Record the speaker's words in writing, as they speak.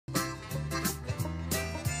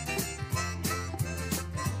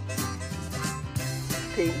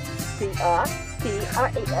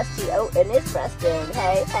Preston is Preston.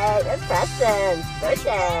 Hey, that's Preston's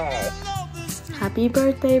birthday. Happy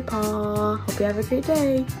birthday, Paul. Hope you have a great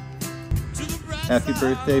day. Happy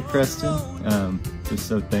birthday, Preston. Just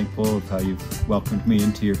so thankful of how you've welcomed me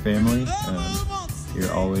into your family.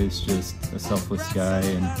 You're always just a selfless guy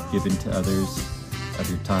and giving to others of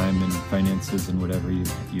your time and finances and whatever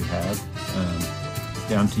you have.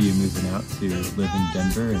 Down to you moving out to live in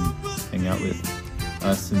Denver and hang out with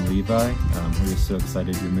us and Levi. We're just so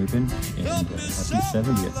excited you're moving, and happy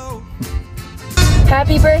 70th.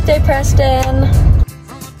 Happy birthday, Preston.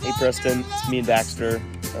 Hey Preston, it's me and Baxter.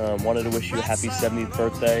 Wanted to wish you a happy 70th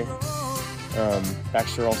birthday.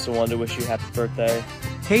 Baxter also wanted to wish you a happy birthday.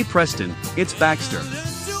 Hey Preston, it's Baxter.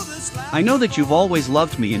 I know that you've always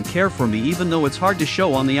loved me and care for me even though it's hard to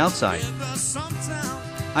show on the outside.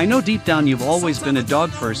 I know deep down you've always been a dog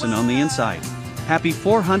person on the inside. Happy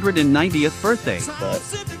 490th birthday. But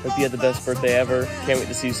hope you had the best birthday ever. Can't wait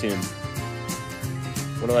to see you soon.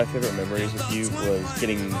 One of my favorite memories with you was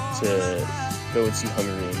getting to go and see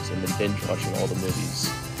Hunger Games and then binge watching all the movies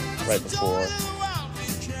right before.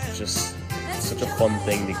 Just such a fun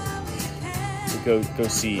thing to go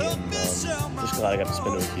see, and just glad I got to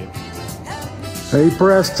spend it with you. Hey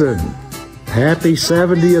Preston, happy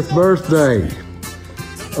 70th birthday.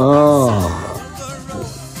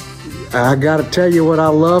 I gotta tell you what I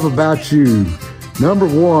love about you. Number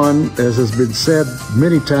one, as has been said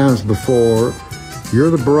many times before, you're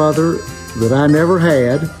the brother that I never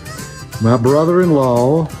had, my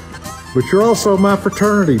brother-in-law, but you're also my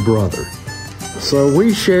fraternity brother. So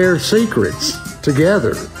we share secrets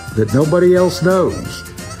together that nobody else knows,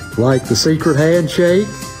 like the secret handshake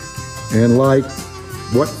and like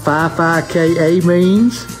what Phi Phi KA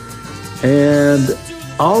means, and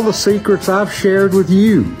all the secrets I've shared with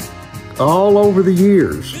you all over the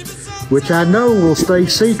years, which I know will stay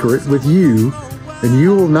secret with you, and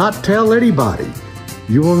you will not tell anybody.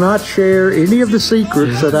 You will not share any of the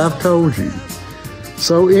secrets that I've told you.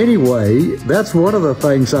 So anyway, that's one of the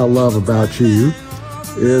things I love about you,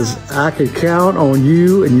 is I can count on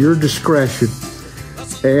you and your discretion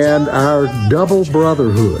and our double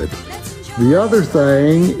brotherhood. The other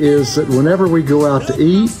thing is that whenever we go out to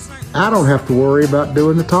eat, I don't have to worry about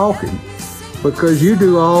doing the talking because you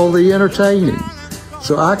do all the entertaining.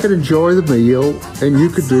 So I could enjoy the meal and you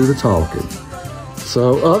could do the talking.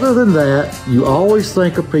 So other than that, you always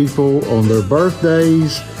think of people on their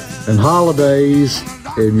birthdays and holidays,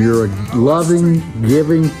 and you're a loving,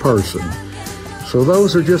 giving person. So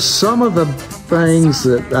those are just some of the things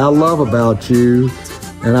that I love about you.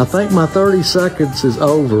 And I think my 30 seconds is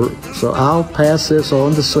over, so I'll pass this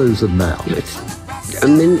on to Susan now.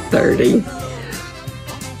 I'm in 30.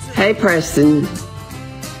 Hey, Preston.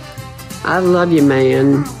 I love you,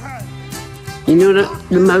 man. You know what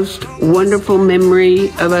the most wonderful memory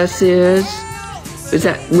of us is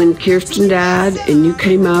that when Kirsten died and you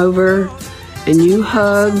came over and you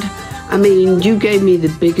hugged. I mean, you gave me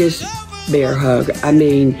the biggest bear hug. I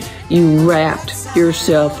mean, you wrapped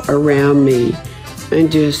yourself around me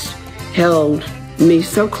and just held me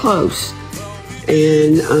so close.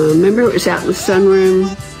 And remember, it was out in the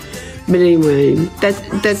sunroom. But anyway,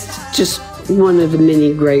 that's just one of the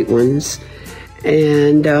many great ones.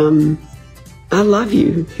 And I love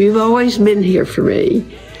you. You've always been here for me.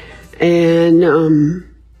 And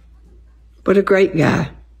what a great guy.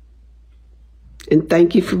 And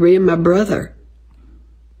thank you for being my brother.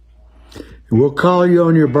 We'll call you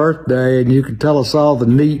on your birthday and you can tell us all the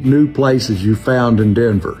neat new places you found in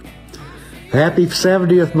Denver. Happy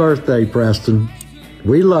 70th birthday, Preston.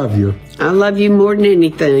 We love you. I love you more than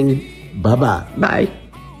anything. Bye-bye. Bye.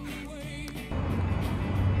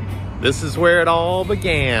 This is where it all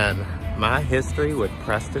began. My history with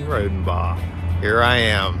Preston Rodenbaugh. Here I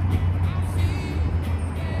am.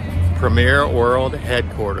 Premier World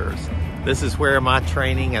Headquarters. This is where my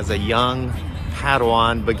training as a young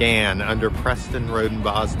Padawan began under Preston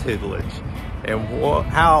Rodenbaugh's tutelage. And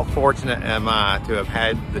how fortunate am I to have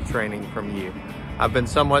had the training from you. I've been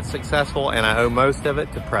somewhat successful and I owe most of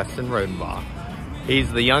it to Preston Rodenbaugh.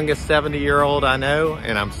 He's the youngest 70-year-old I know,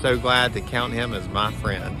 and I'm so glad to count him as my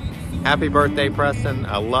friend. Happy birthday, Preston.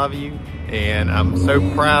 I love you, and I'm so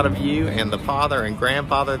proud of you and the father and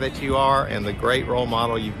grandfather that you are and the great role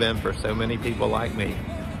model you've been for so many people like me.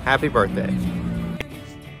 Happy birthday.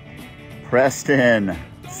 Preston,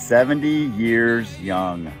 70 years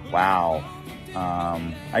young. Wow.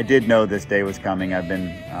 I did know this day was coming. I've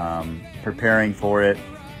been preparing for it.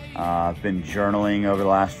 I've been journaling over the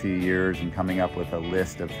last few years and coming up with a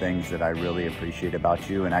list of things that I really appreciate about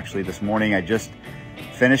you. And actually this morning I just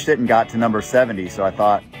finished it and got to number 70. So I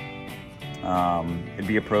thought it'd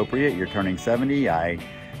be appropriate. You're turning 70. I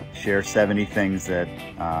share 70 things that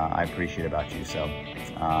I appreciate about you. So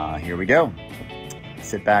here we go.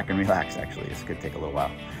 Sit back and relax. Actually, this could take a little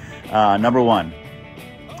while. Number one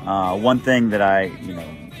thing that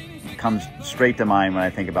comes straight to mind when I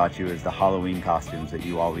think about you is the Halloween costumes that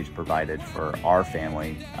you always provided for our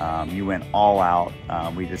family. You went all out.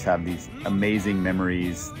 We just have these amazing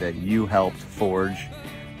memories that you helped forge.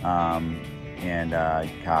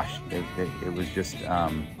 Gosh, it was just,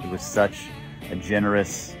 it was such a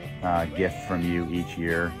generous gift from you each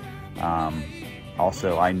year.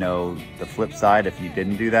 Also, I know the flip side, if you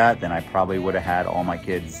didn't do that, then I probably would have had all my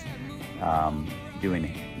kids doing,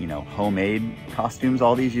 homemade costumes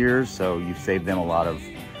all these years. So you've saved them a lot of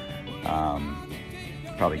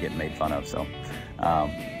probably getting made fun of. So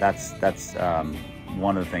that's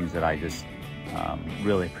one of the things that I just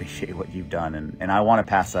really appreciate what you've done, and I want to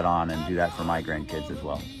pass that on and do that for my grandkids as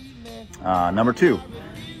well. Number two,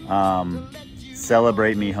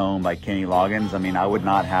 Celebrate Me Home by Kenny Loggins. I mean, I would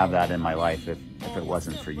not have that in my life if it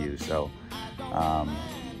wasn't for you. So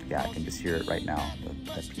yeah, I can just hear it right now,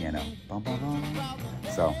 the piano. Bum, bum, bum.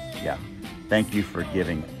 So yeah, thank you for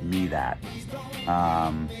giving me that.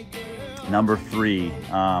 Number three,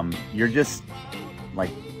 you're just like,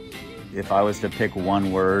 if I was to pick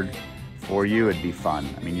one word for you, it'd be fun.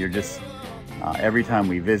 I mean, you're just, every time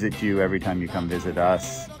we visit you, every time you come visit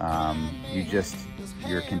us,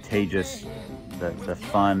 you're contagious. The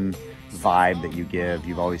fun vibe that you give,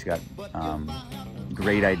 you've always got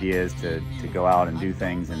great ideas to go out and do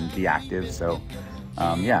things and be active. So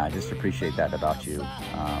yeah, I just appreciate that about you.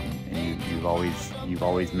 And you've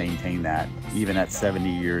always maintained that, even at 70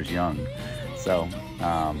 years young. So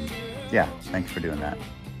yeah, thanks for doing that.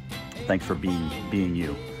 Thanks for being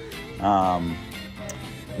you.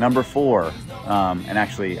 Number four, and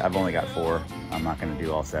actually I've only got four. I'm not going to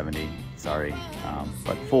do all 70. Sorry.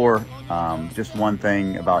 But four, just one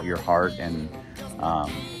thing about your heart, and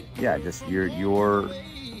yeah, just your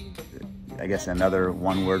I guess another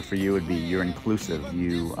one word for you would be you're inclusive.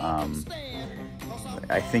 You,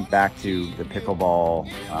 I think back to the pickleball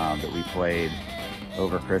that we played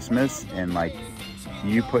over Christmas, and like,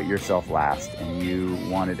 you put yourself last and you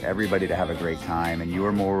wanted everybody to have a great time, and you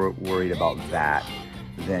were more worried about that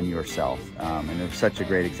than yourself. And it was such a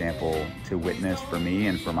great example to witness for me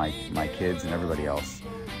and for my kids and everybody else.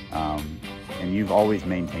 And you've always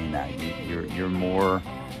maintained that. You're more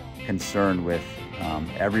concerned with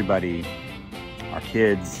everybody, our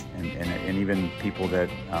kids, and even people that,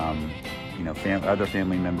 other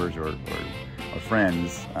family members or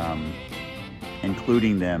friends,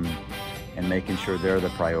 including them and making sure they're the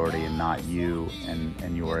priority and not you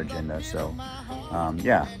and your agenda. So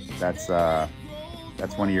yeah, that's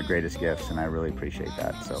one of your greatest gifts, and I really appreciate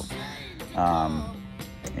that. So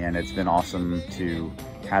and it's been awesome to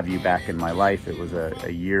have you back in my life. It was a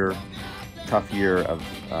tough year of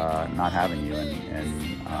not having you,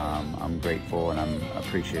 and I'm grateful and I'm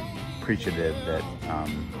appreciative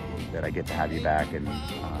that I get to have you back, and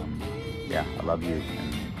yeah, I love you,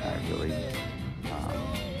 and I really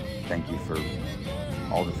thank you for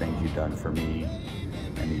all the things you've done for me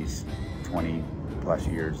in these 20 plus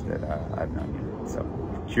years that I've known you. So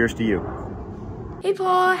cheers to you. Hey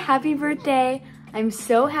Paul, happy birthday. I'm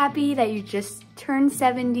so happy that you just turned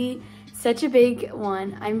 70, such a big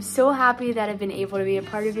one. I'm so happy that I've been able to be a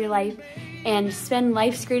part of your life and spend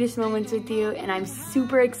life's greatest moments with you, and I'm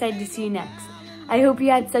super excited to see you next. I hope you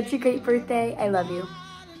had such a great birthday. I love you.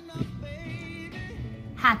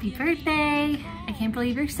 Happy birthday. I can't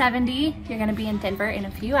believe you're 70. You're gonna be in Denver in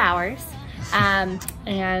a few hours.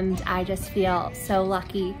 And I just feel so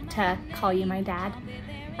lucky to call you my dad.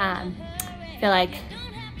 I feel like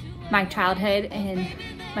my childhood and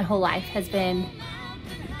my whole life has been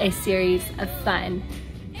a series of fun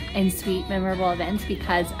and sweet, memorable events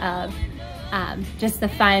because of just the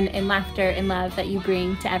fun and laughter and love that you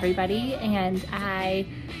bring to everybody. And I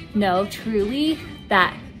know truly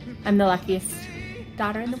that I'm the luckiest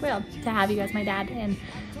daughter in the world to have you as my dad,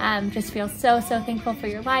 and just feel so thankful for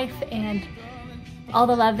your life and all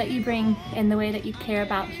the love that you bring and the way that you care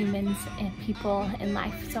about humans and people in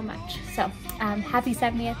life so much. So happy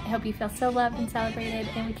 70th. I hope you feel so loved and celebrated,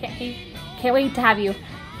 and we can't wait to have you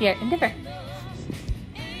here in Denver.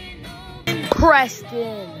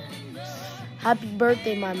 Preston, happy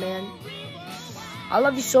birthday, my man. I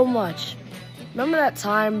love you so much. Remember that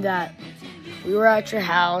time that we were at your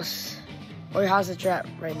house, or your house that you're at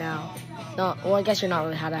right now? No, well, I guess you're not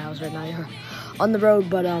really at a house right now. You're on the road,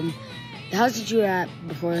 but the house that you were at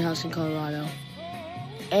before, the house in Colorado,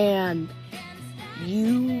 and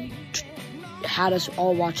you had us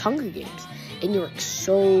all watch Hunger Games. and you were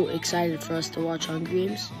so excited for us to watch Hunger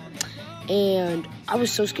Games. And I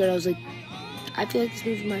was so scared. I was like, I feel like this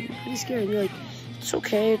movie might be pretty scary. And you're like, it's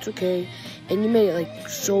okay, it's okay. And you made it like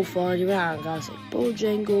so fun. You went out and got us like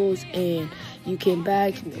Bojangles, and you came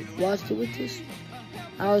back and like, watched it with us.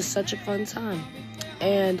 That was such a fun time.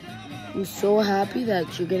 And I'm so happy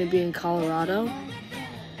that you're gonna be in Colorado.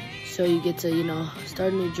 So you get to, you know,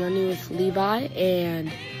 start a new journey with Levi,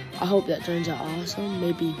 and I hope that turns out awesome.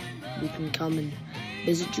 Maybe we can come and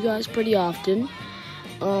visit you guys pretty often.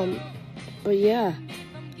 But yeah,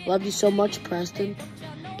 love you so much, Preston.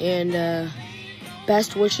 And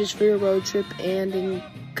best wishes for your road trip and in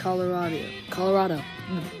Colorado.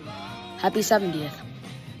 Happy 70th.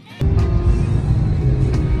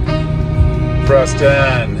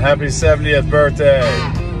 Preston, happy 70th birthday.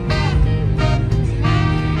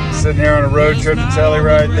 Sitting here on a road trip to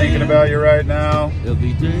Telluride, thinking about you right now.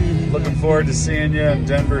 Looking forward to seeing you in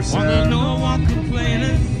Denver soon.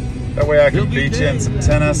 That way I can beat you in some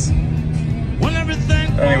tennis.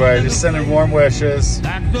 Anyway, just sending warm wishes.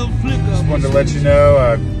 Just wanted to let you know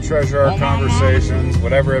I treasure our conversations,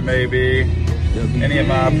 whatever it may be. Any of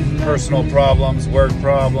my personal problems, work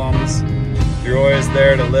problems. You're always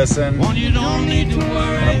there to listen. And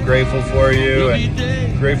I'm grateful for you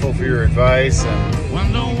and grateful for your advice, and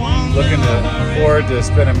looking forward to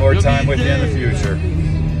spending more time with you in the future.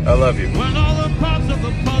 I love you.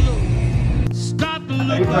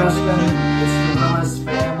 Hey Preston, it's the Willis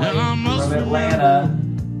family from Atlanta.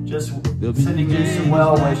 Just sending you some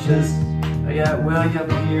well wishes. I got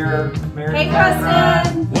William here, Mary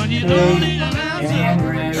Catherine, Kate, and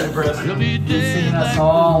Andrew. You've seen us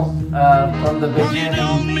all from the beginning,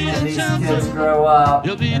 and these kids grow up,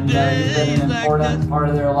 and you've been an important part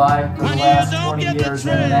of their life for the last 20 years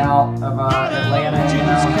in and out of Atlanta and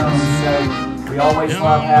our home. So we always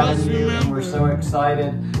love having you, and we're so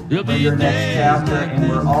excited for your next chapter, and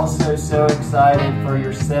we're also so excited for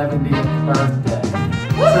your 70th birthday.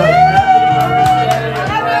 So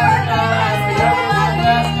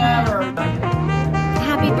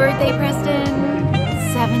happy birthday, Preston.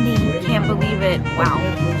 70, can't believe it. Wow.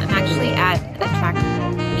 I'm actually at a track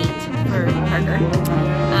meet for Parker.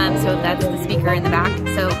 So that's the speaker in the back.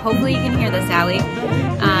 So hopefully you can hear this, Allie.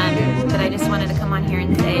 But I just wanted to come on here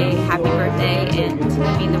and say happy birthday, and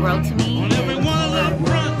you mean the world to me. And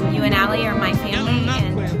you and Allie are my family,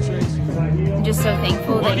 and I'm just so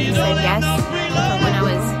thankful that you said yes for when I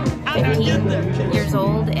was 15 years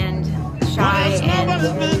old and shy and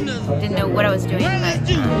didn't know what I was doing, but I'm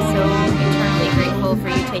so eternally grateful for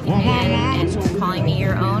you taking me in and calling me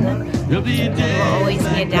your own. You will always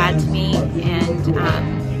be a dad to me, and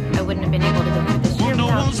I wouldn't have been able to go through this year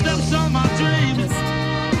without you.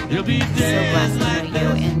 Just so blessed to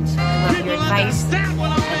know you, and I love your advice. I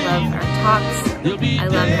love our talks. I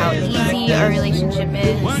love how easy our relationship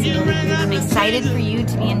is. I'm excited for you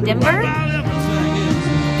to be in Denver.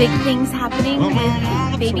 Big things happening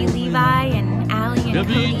with baby Levi and Allie and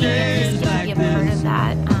Cody, and just get to be a part of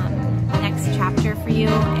that next chapter for you,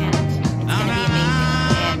 and it's going to be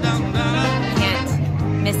amazing, and can't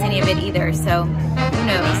miss any of it either. So who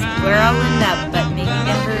knows where I'll end up, but maybe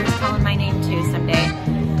Denver is calling my name too someday.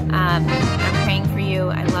 I'm praying for you.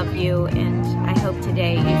 I love you, and I hope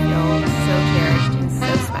today you feel so cherished and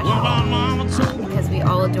so special, because we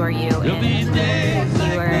all adore you, and you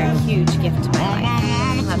are a huge gift to my life.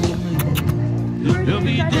 I love you. There'll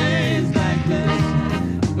be days like this.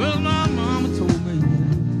 Well, my mama told me.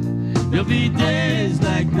 There'll be days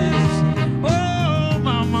like this. Oh,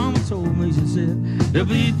 my mama told me, she said, there'll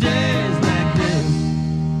be days like